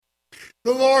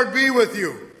The Lord be with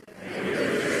you.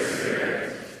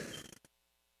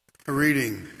 A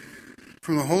reading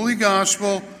from the Holy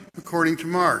Gospel according to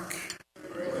Mark.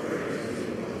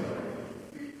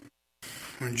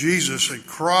 When Jesus had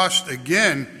crossed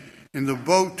again in the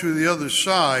boat to the other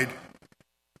side,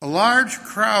 a large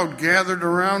crowd gathered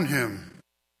around him,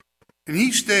 and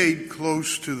he stayed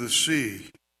close to the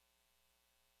sea.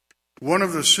 One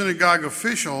of the synagogue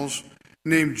officials,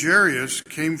 named Jairus,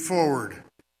 came forward.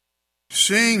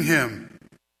 Seeing him,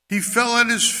 he fell at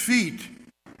his feet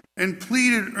and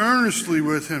pleaded earnestly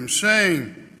with him,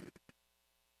 saying,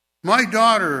 "My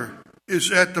daughter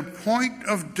is at the point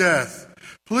of death.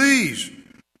 Please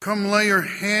come lay your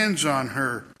hands on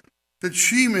her, that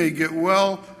she may get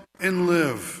well and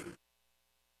live."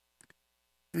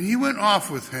 And he went off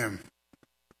with him,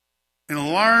 and a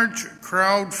large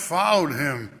crowd followed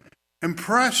him and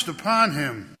pressed upon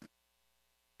him.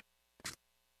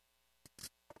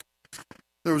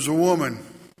 There was a woman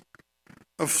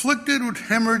afflicted with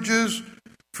hemorrhages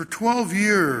for 12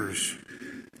 years.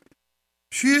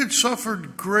 She had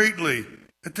suffered greatly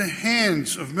at the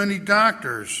hands of many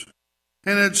doctors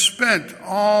and had spent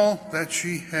all that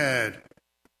she had.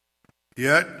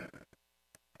 Yet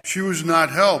she was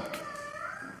not helped,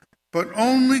 but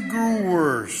only grew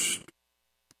worse.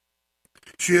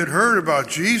 She had heard about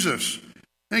Jesus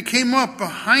and came up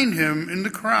behind him in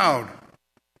the crowd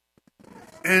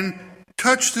and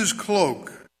touched his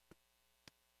cloak.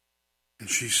 And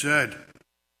she said,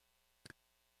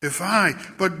 "If I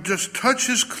but just touch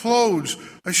his clothes,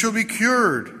 I shall be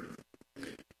cured."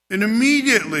 And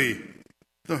immediately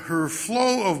her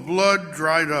flow of blood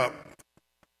dried up.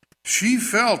 She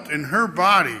felt in her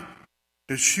body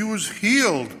that she was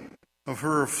healed of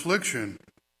her affliction.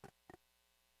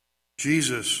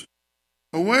 Jesus,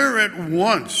 aware at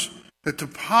once that the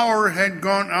power had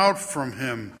gone out from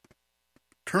him,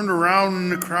 turned around in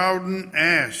the crowd and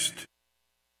asked,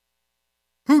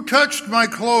 "Who touched my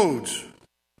clothes?"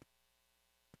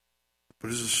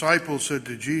 But his disciples said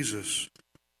to Jesus,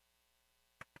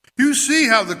 "You see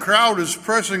how the crowd is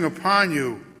pressing upon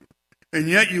you, and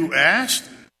yet you asked,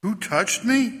 'Who touched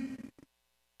me?'"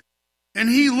 And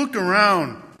he looked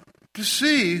around to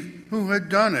see who had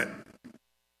done it.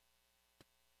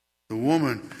 The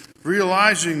woman,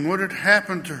 realizing what had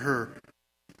happened to her,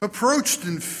 approached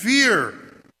in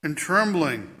fear and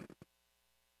trembling.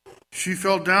 She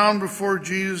fell down before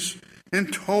Jesus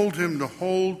and told him the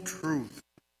whole truth.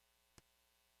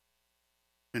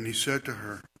 And he said to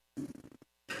her,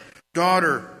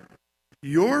 "Daughter,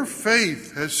 your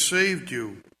faith has saved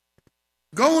you.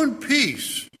 Go in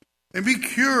peace and be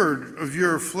cured of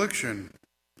your affliction."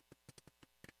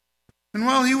 And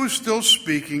while he was still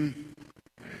speaking,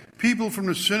 people from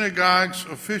the synagogue's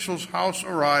official's house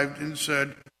arrived and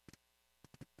said,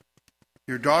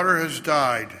 "Your daughter has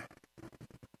died.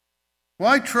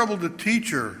 Why trouble the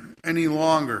teacher any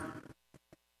longer?"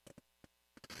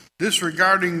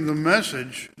 Disregarding the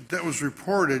message that was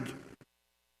reported,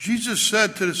 Jesus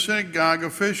said to the synagogue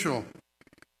official,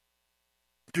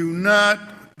 "Do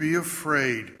not be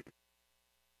afraid.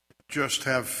 Just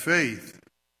have faith."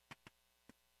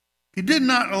 He did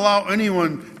not allow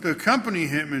anyone to accompany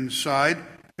him inside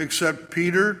except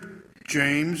Peter,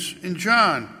 James, and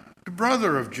John, the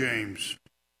brother of James.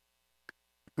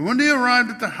 And when they arrived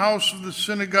at the house of the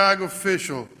synagogue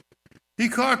official, he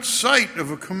caught sight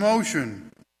of a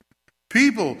commotion,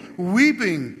 people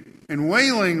weeping and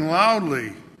wailing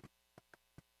loudly.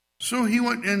 So he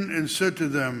went in and said to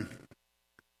them,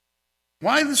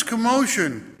 "Why this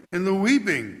commotion and the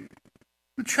weeping?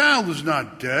 The child is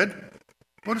not dead,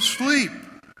 but asleep."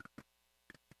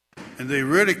 And they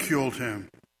ridiculed him.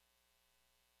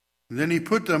 And then he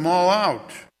put them all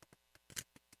out.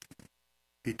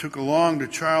 He took along the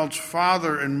child's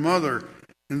father and mother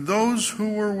and those who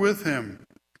were with him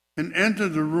and entered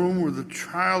the room where the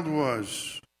child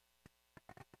was.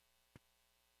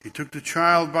 He took the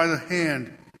child by the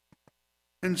hand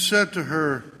and said to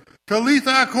her,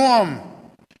 "Talitha kum,"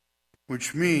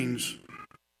 which means,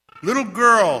 "Little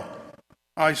girl,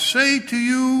 I say to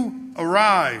you,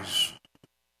 arise."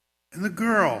 And the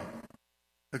girl,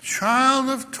 a child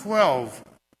of 12,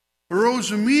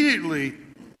 arose immediately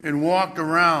and walked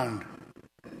around.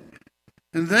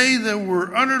 And they that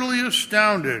were utterly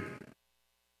astounded.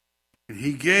 And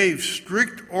he gave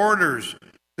strict orders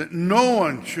that no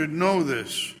one should know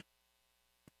this.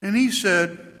 And he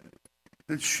said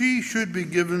that she should be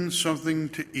given something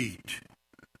to eat.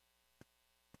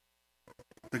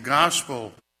 The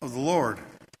Gospel of the Lord.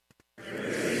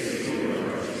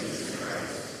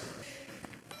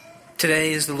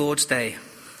 Today is the Lord's Day.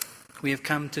 We have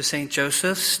come to St.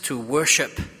 Joseph's to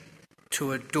worship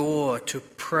to adore, to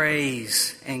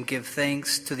praise, and give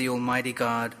thanks to the Almighty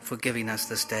God for giving us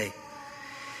this day.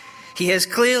 He has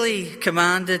clearly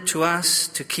commanded to us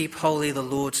to keep holy the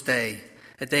Lord's Day,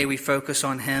 a day we focus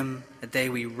on Him, a day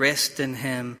we rest in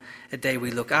Him, a day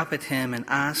we look up at Him and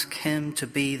ask Him to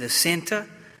be the center,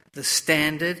 the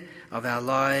standard of our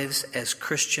lives as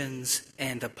Christians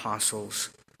and apostles.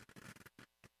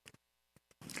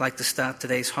 I'd like to start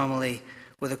today's homily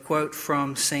with a quote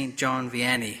from St. John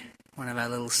Vianney, one of our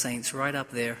little saints right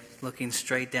up there, looking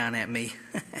straight down at me.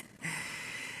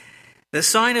 The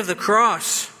sign of the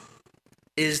cross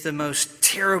is the most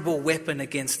terrible weapon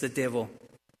against the devil.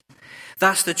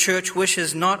 Thus, the Church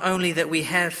wishes not only that we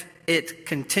have it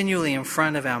continually in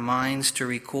front of our minds to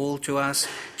recall to us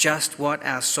just what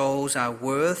our souls are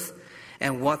worth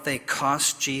and what they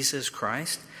cost Jesus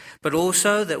Christ, but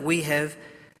also that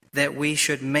we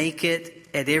should make it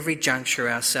at every juncture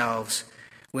ourselves,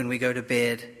 when we go to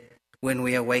bed, when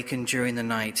we awaken during the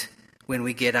night, when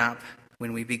we get up,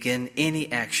 when we begin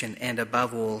any action, and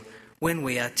above all, when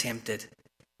we are tempted.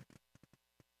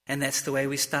 And that's the way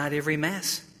we start every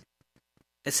Mass.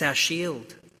 It's our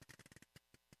shield.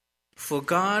 For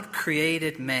God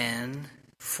created man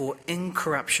for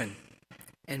incorruption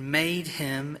and made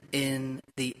him in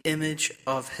the image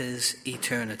of His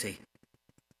eternity.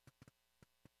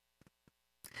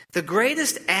 The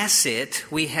greatest asset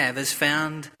we have is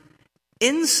found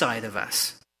inside of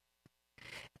us.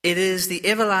 It is the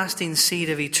everlasting seed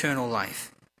of eternal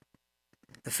life.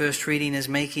 The first reading is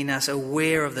making us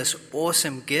aware of this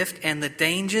awesome gift and the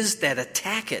dangers that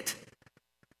attack it.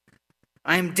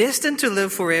 I am destined to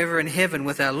live forever in heaven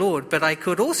with our Lord, but I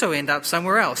could also end up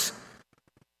somewhere else.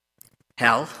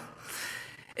 Hell,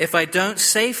 if I don't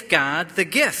safeguard the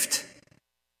gift.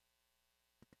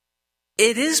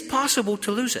 It is possible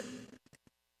to lose it.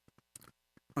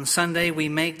 On Sunday, we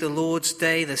make the Lord's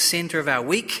Day the center of our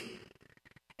week,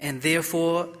 and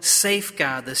therefore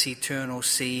safeguard this eternal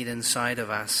seed inside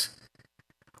of us.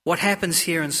 What happens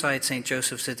here inside St.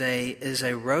 Joseph's today is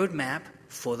a roadmap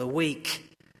for the week.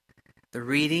 The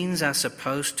readings are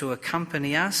supposed to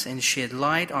accompany us and shed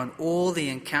light on all the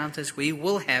encounters we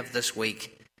will have this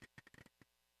week.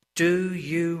 Do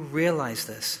you realize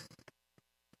this?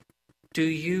 Do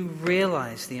you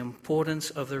realize the importance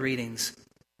of the readings?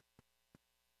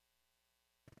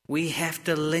 We have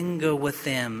to linger with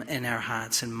them in our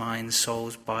hearts and minds,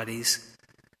 souls, bodies,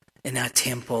 in our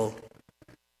temple.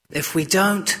 If we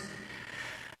don't,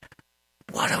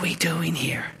 what are we doing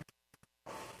here?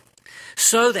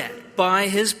 So that by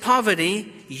His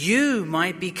poverty you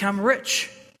might become rich.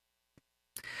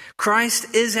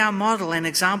 Christ is our model and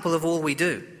example of all we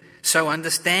do. So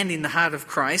understanding the heart of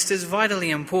Christ is vitally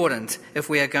important if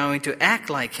we are going to act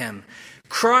like Him.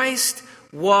 Christ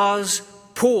was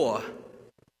poor.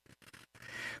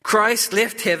 Christ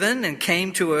left heaven and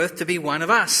came to earth to be one of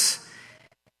us.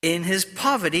 In His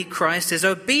poverty, Christ is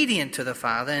obedient to the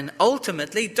Father and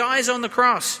ultimately dies on the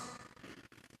cross.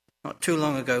 Not too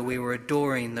long ago, we were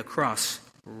adoring the cross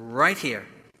right here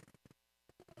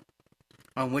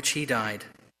on which He died.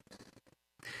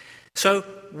 So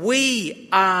we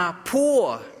are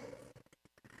poor.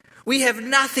 We have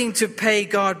nothing to pay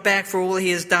God back for all He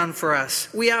has done for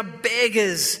us. We are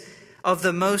beggars of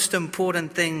the most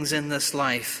important things in this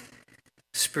life,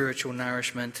 spiritual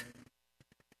nourishment.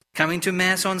 Coming to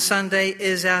Mass on Sunday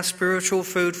is our spiritual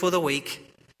food for the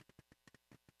week.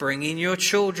 Bringing your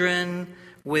children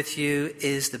with you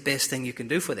is the best thing you can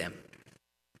do for them.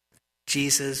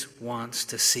 Jesus wants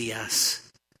to see us.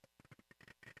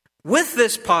 With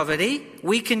this poverty,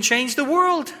 we can change the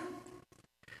world.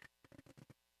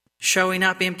 Showing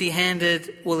up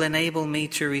empty-handed will enable me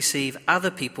to receive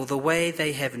other people the way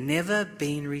they have never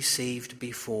been received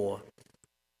before.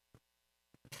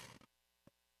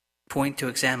 Point to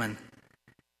examine.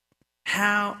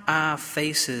 How are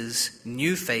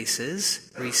new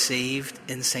faces, received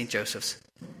in St. Joseph's?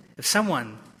 If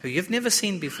someone who you've never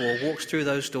seen before walks through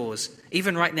those doors,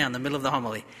 even right now in the middle of the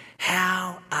homily,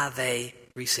 how are they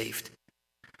received?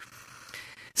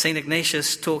 St.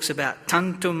 Ignatius talks about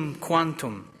tantum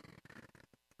quantum.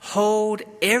 Hold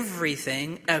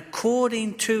everything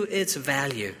according to its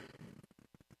value.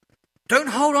 Don't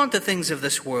hold on to things of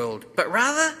this world, but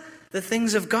rather the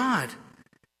things of God.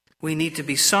 We need to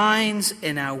be signs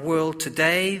in our world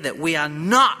today that we are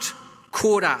not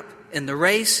caught up in the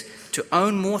race to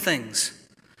own more things.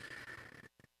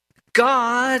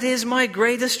 God is my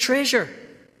greatest treasure.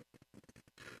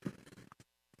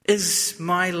 Is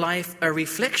my life a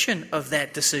reflection of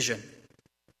that decision?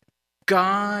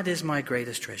 God is my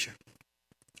greatest treasure.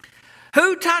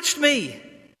 Who touched me?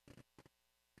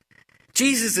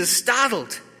 Jesus is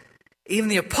startled. Even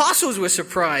the apostles were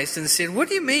surprised and said, "What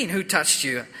do you mean, who touched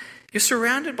you? You're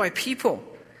surrounded by people."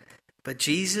 But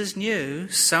Jesus knew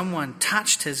someone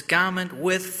touched his garment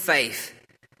with faith.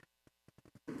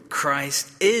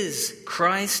 Is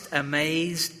Christ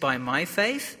amazed by my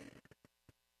faith?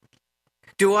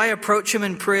 Do I approach him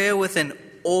in prayer with an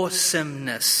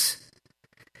awesomeness?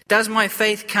 Does my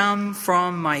faith come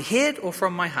from my head or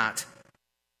from my heart?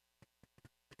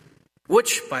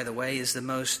 Which, by the way, is the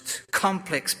most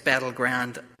complex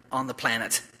battleground on the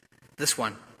planet. This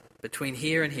one, between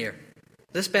here and here.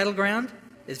 This battleground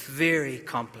is very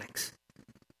complex.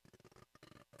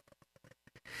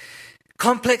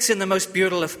 Complex in the most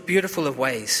beautiful of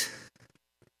ways.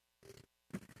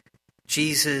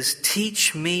 Jesus,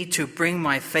 teach me to bring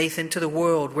my faith into the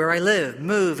world where I live,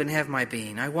 move, and have my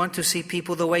being. I want to see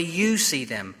people the way you see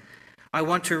them. I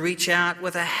want to reach out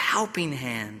with a helping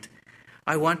hand.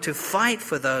 I want to fight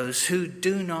for those who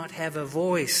do not have a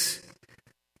voice.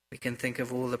 We can think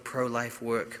of all the pro-life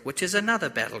work, which is another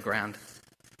battleground.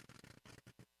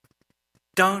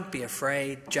 Don't be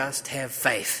afraid, just have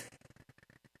faith.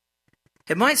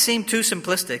 It might seem too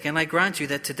simplistic, and I grant you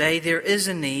that today there is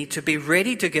a need to be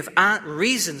ready to give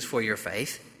reasons for your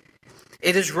faith.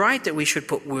 It is right that we should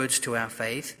put words to our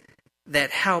faith that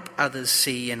help others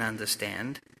see and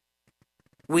understand.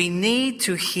 We need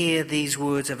to hear these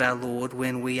words of our Lord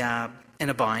when we are in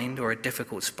a bind or a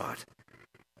difficult spot.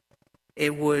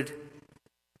 It would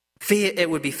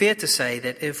be fair to say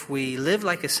that if we live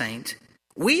like a saint,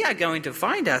 we are going to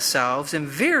find ourselves in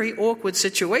very awkward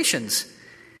situations.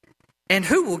 And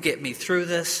who will get me through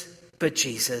this but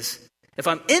Jesus? If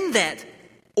I'm in that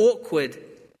awkward,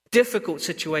 difficult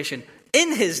situation,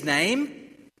 in his name,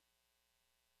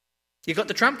 you got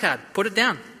the trump card. Put it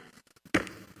down.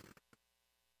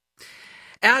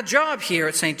 Our job here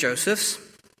at St. Joseph's,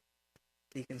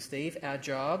 Deacon Steve, our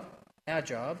job,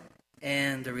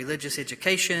 and the religious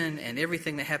education and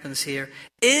everything that happens here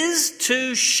is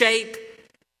to shape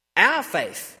our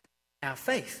faith. Our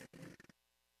faith.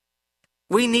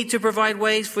 We need to provide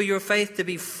ways for your faith to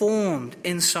be formed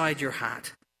inside your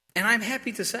heart. And I'm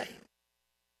happy to say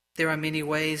there are many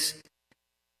ways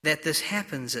that this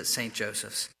happens at St.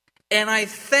 Joseph's. And I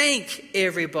thank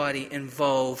everybody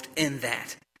involved in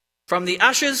that. From the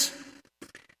ushers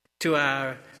to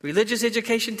our religious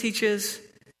education teachers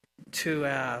to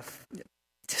our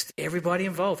just everybody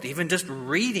involved. Even just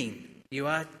reading. You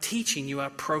are teaching, you are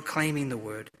proclaiming the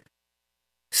word.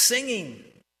 Singing.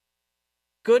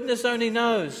 Goodness only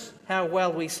knows how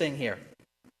well we sing here.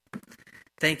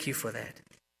 Thank you for that.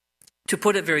 To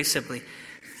put it very simply,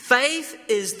 faith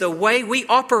is the way we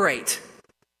operate.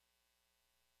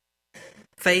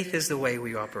 Faith is the way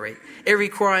we operate. It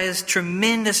requires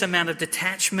tremendous amount of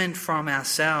detachment from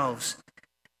ourselves,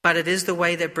 but it is the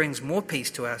way that brings more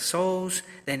peace to our souls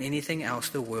than anything else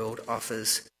the world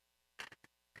offers.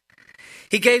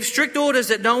 He gave strict orders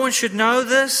that no one should know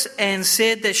this and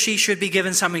said that she should be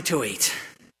given something to eat.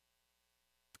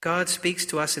 God speaks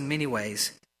to us in many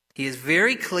ways. He is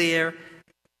very clear,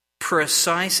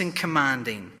 precise, and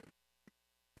commanding.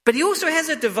 But he also has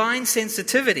a divine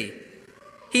sensitivity.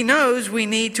 He knows we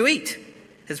need to eat.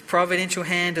 His providential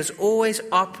hand is always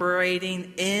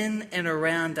operating in and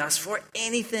around us for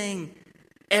anything,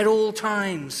 at all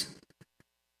times.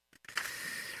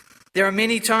 There are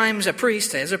many times as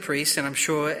a priest, and I'm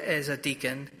sure as a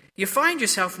deacon, you find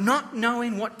yourself not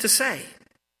knowing what to say.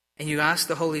 And you ask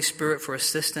the Holy Spirit for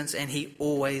assistance, and he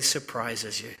always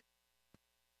surprises you.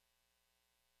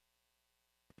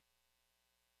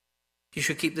 You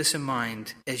should keep this in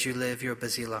mind as you live your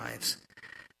busy lives.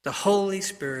 The Holy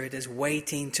Spirit is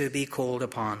waiting to be called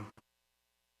upon.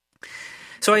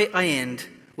 So I end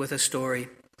with a story.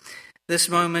 This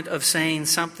moment of saying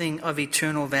something of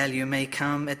eternal value may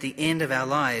come at the end of our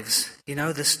lives. You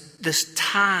know, this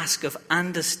task of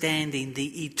understanding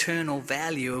the eternal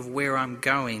value of where I'm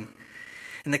going.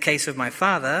 In the case of my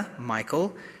father,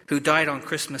 Michael, who died on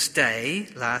Christmas Day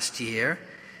last year,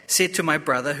 said to my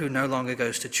brother, who no longer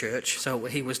goes to church, so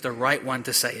he was the right one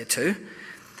to say it to,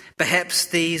 perhaps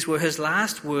these were his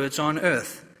last words on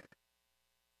earth.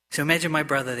 So imagine my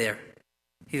brother there.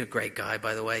 He's a great guy,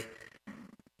 by the way.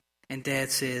 And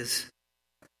Dad says,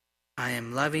 I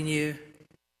am loving you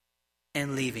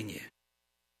and leaving you.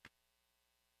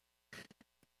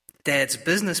 Dad's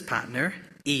business partner,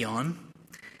 Eon,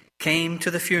 came to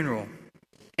the funeral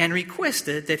and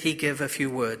requested that he give a few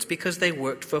words because they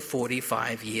worked for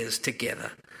 45 years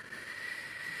together.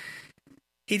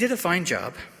 He did a fine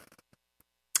job.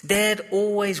 Dad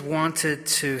always wanted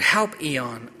to help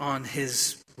Eon on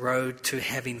his road to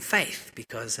having faith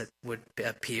because it would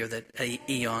appear that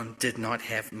Eon did not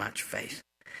have much faith.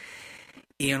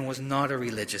 Eon was not a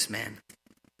religious man.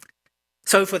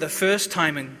 So for the first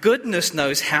time in goodness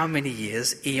knows how many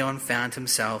years, Eon found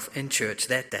himself in church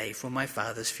that day for my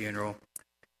father's funeral.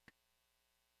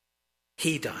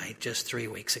 He died just 3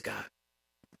 weeks ago.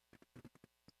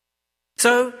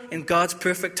 So, in God's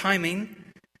perfect timing,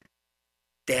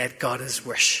 Dad got his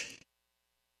wish.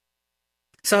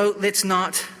 So let's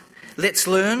learn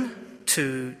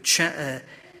to,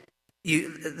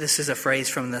 this is a phrase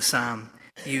from the Psalm,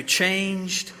 you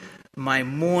changed my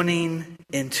mourning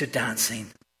into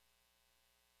dancing.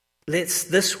 Let's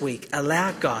this week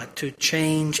allow God to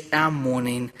change our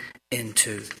mourning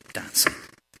into dancing.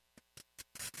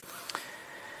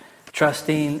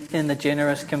 Trusting in the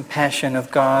generous compassion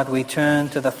of God, we turn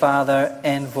to the Father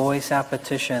and voice our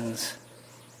petitions.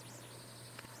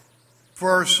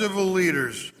 For our civil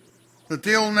leaders, that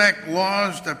they'll enact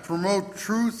laws that promote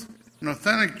truth and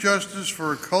authentic justice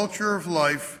for a culture of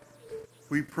life,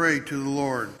 we pray to the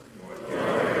Lord.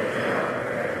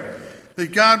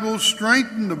 That God will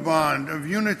strengthen the bond of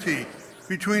unity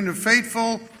between the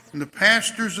faithful and the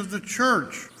pastors of the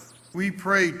church, we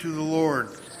pray to the Lord.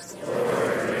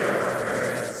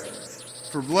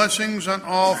 For blessings on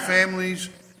all families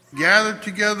gathered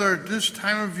together at this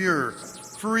time of year,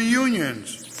 for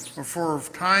reunions or for a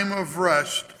time of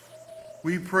rest,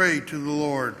 we pray to the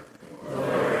Lord.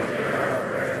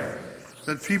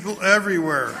 That people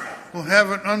everywhere will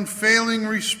have an unfailing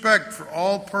respect for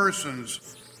all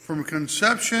persons, from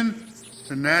conception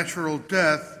to natural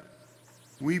death,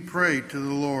 we pray to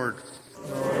the Lord.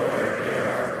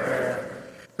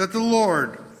 That the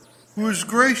Lord, who is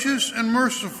gracious and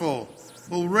merciful,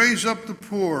 will raise up the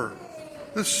poor,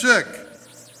 the sick,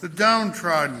 the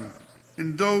downtrodden,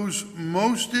 and those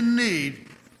most in need,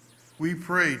 we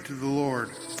pray to the Lord.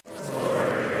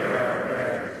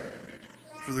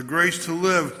 For the grace to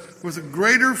live with a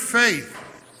greater faith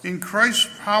in Christ's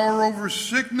power over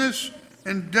sickness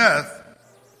and death,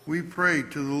 we pray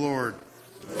to the Lord.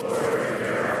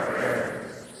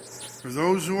 For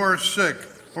those who are sick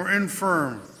or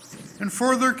infirm, and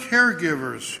for their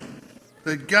caregivers,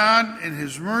 that God in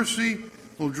His mercy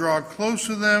will draw close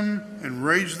to them and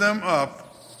raise them up,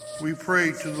 we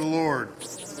pray to the Lord.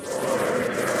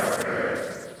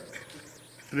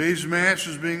 Today's Mass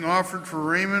is being offered for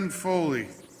Raymond Foley.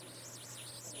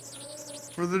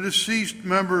 For the deceased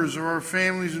members of our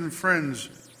families and friends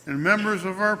and members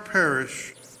of our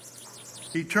parish,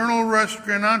 eternal rest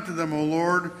grant unto them, O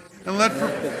Lord, and let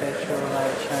perpetual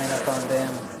light shine upon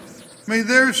them. May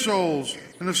their souls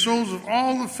and the souls of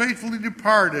all the faithfully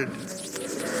departed.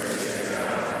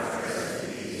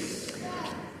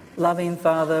 Loving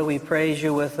Father, we praise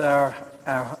you with all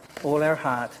our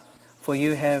heart, for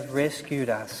you have rescued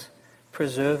us,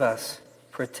 preserve us,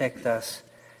 protect us,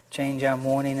 change our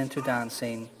mourning into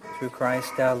dancing through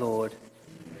Christ our Lord.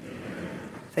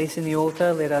 Facing the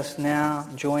altar, let us now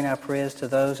join our prayers to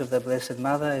those of the Blessed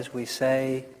Mother as we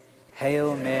say,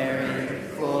 Hail Mary,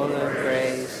 full of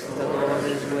grace, the Lord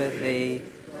is with thee.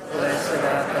 Blessed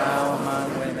art thou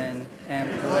among women, and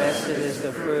blessed is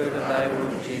the fruit of thy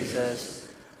womb, Jesus.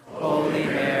 Holy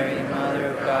Mary, Mother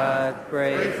of God,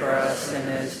 pray for us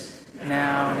sinners,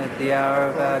 now and at the hour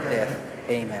of our death.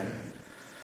 Amen.